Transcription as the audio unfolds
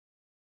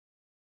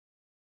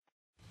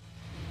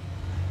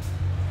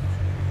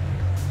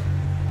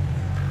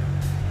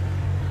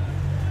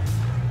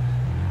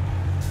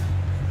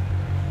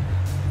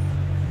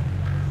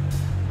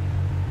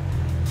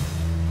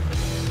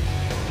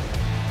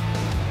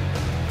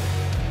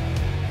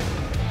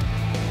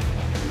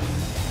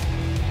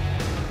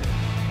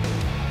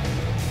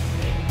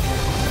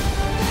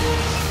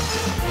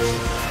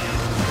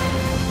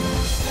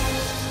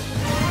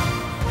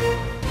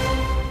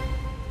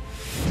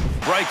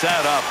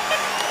that up.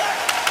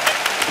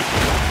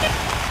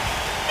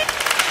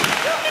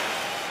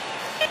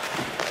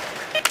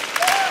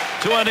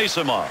 To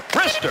Anisimov.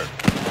 Wrister.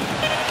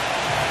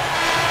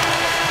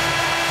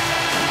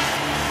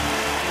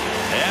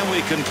 And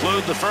we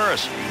conclude the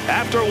first.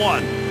 After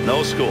one,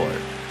 no score.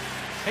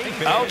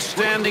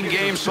 Outstanding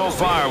game so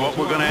far. What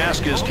we're going to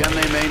ask is, can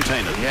they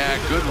maintain it? Yeah,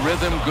 good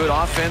rhythm, good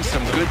offense,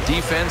 some good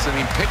defense. I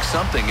mean, pick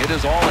something. It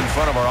is all in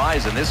front of our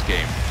eyes in this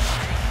game.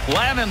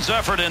 Lannon's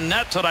effort in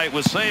net tonight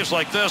with saves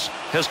like this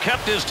has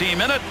kept his team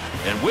in it,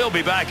 and we'll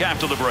be back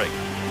after the break.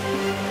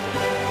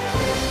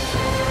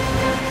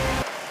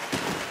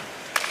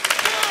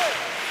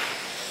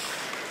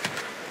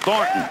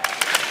 Thornton.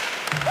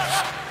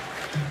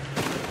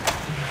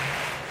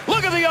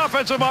 Look at the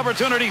offensive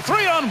opportunity.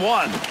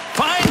 3-on-1.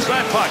 Finds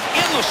that puck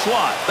in the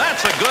slot.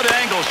 That's a good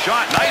angle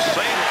shot. Nice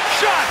save.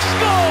 Shot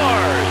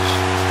scores.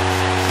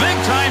 Big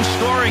time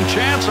scoring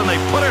chance, and they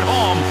put it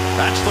home.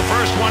 That's the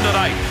first one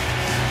tonight.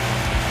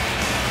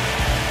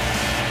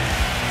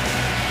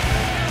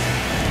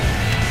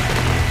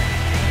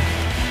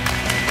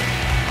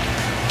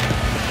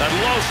 That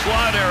low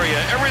slot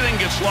area, everything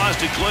gets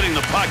lost, including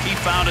the puck. He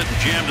found it and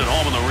jammed it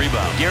home on the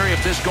rebound. Gary,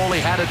 if this goalie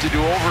had it to do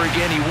over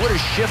again, he would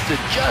have shifted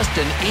just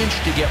an inch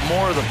to get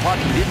more of the puck.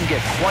 He didn't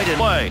get quite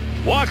enough. Play.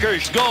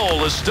 Walker's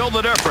goal is still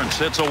the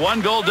difference. It's a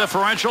one-goal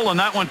differential, and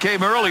that one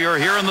came earlier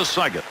here in the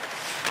second.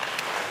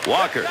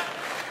 Walker.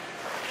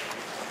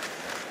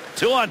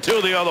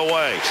 2-on-2 the other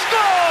way.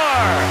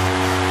 Score!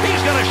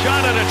 He's got a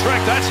shot at a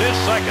trick. That's his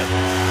second.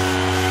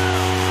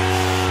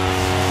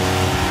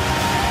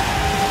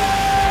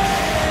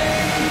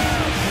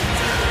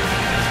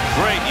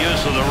 Great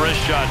use of the wrist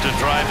shot to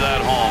drive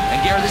that home. And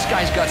Gary, this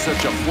guy's got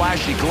such a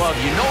flashy glove.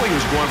 You know he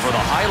was going for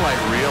the highlight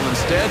reel.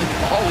 Instead,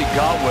 all he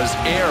got was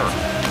air.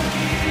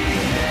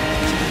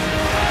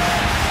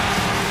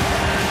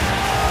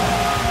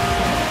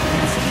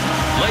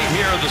 Late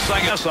here in the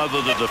second, out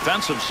of the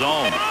defensive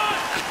zone.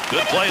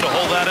 Good play to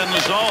hold that in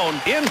the zone.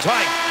 In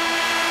tight.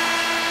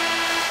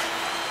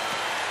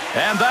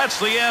 And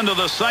that's the end of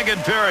the second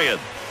period.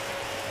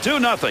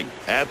 2-0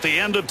 at the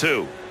end of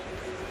 2.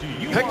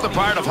 Pick the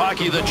part of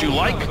hockey that you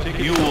like.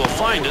 You will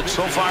find it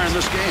so far in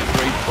this game.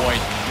 Great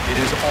point. It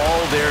is all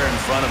there in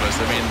front of us.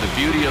 I mean, the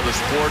beauty of the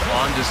sport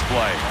on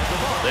display.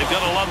 They've got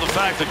to love the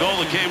fact the goal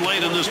that came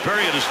late in this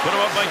period has put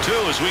them up by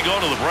 2 as we go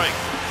to the break.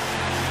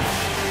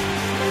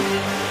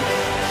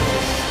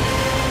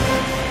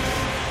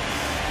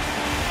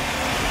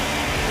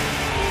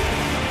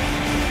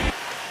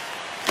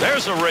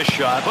 There's a wrist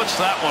shot. Puts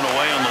that one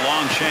away on the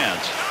long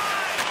chance.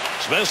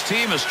 Smith's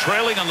team is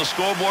trailing on the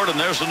scoreboard, and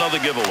there's another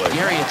giveaway.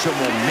 Gary, it's a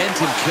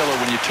momentum killer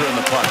when you turn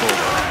the puck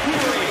over.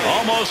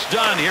 Almost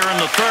done here in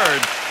the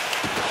third.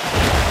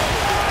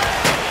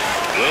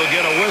 We'll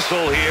get a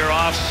whistle here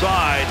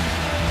offside.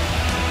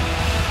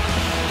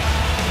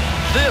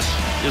 This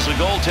is a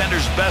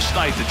goaltender's best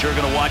night that you're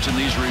going to watch in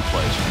these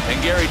replays.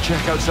 And Gary,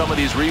 check out some of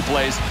these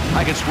replays.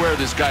 I can swear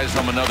this guy's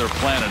from another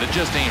planet. It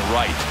just ain't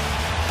right.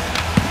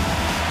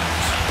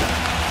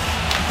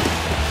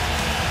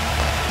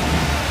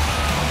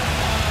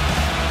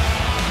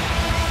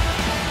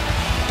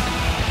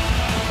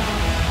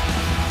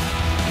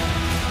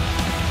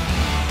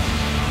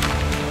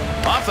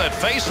 Off that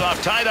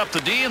face-off, tied up the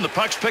D, and the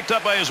puck's picked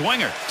up by his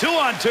winger.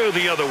 2-on-2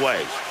 the other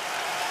way.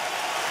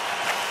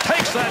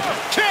 Takes that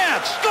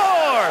chance,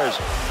 scores!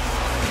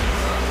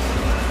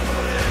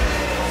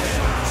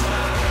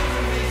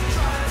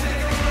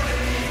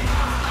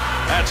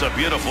 That's a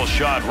beautiful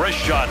shot. Wrist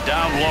shot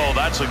down low.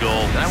 That's a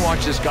goal. And I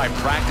watched this guy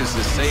practice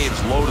his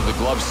saves low to the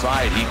glove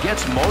side. He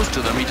gets most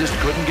of them. He just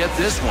couldn't get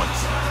this one.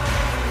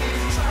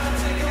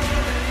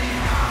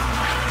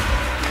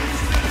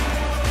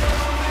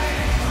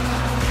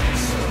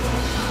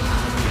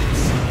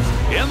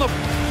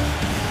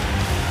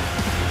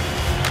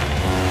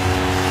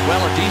 Well,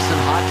 a decent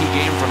hockey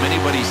game from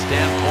anybody's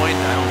standpoint.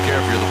 I don't care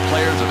if you're the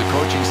players or the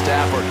coaching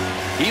staff or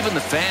even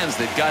the fans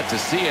that got to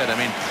see it. I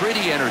mean,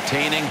 pretty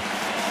entertaining.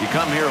 You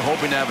come here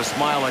hoping to have a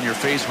smile on your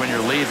face when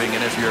you're leaving,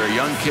 and if you're a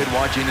young kid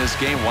watching this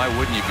game, why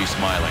wouldn't you be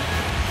smiling?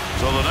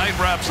 So the night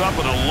wraps up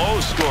in a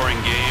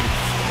low-scoring game.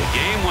 The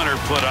game winner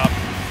put up.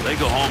 They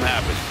go home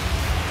happy.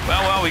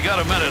 Well, we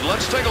got a minute.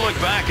 Let's take a look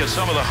back at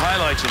some of the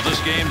highlights of this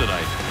game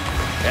tonight.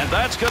 And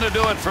that's going to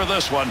do it for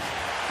this one.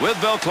 With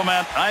Bill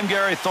Clement, I'm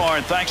Gary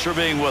Thorne. Thanks for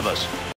being with us.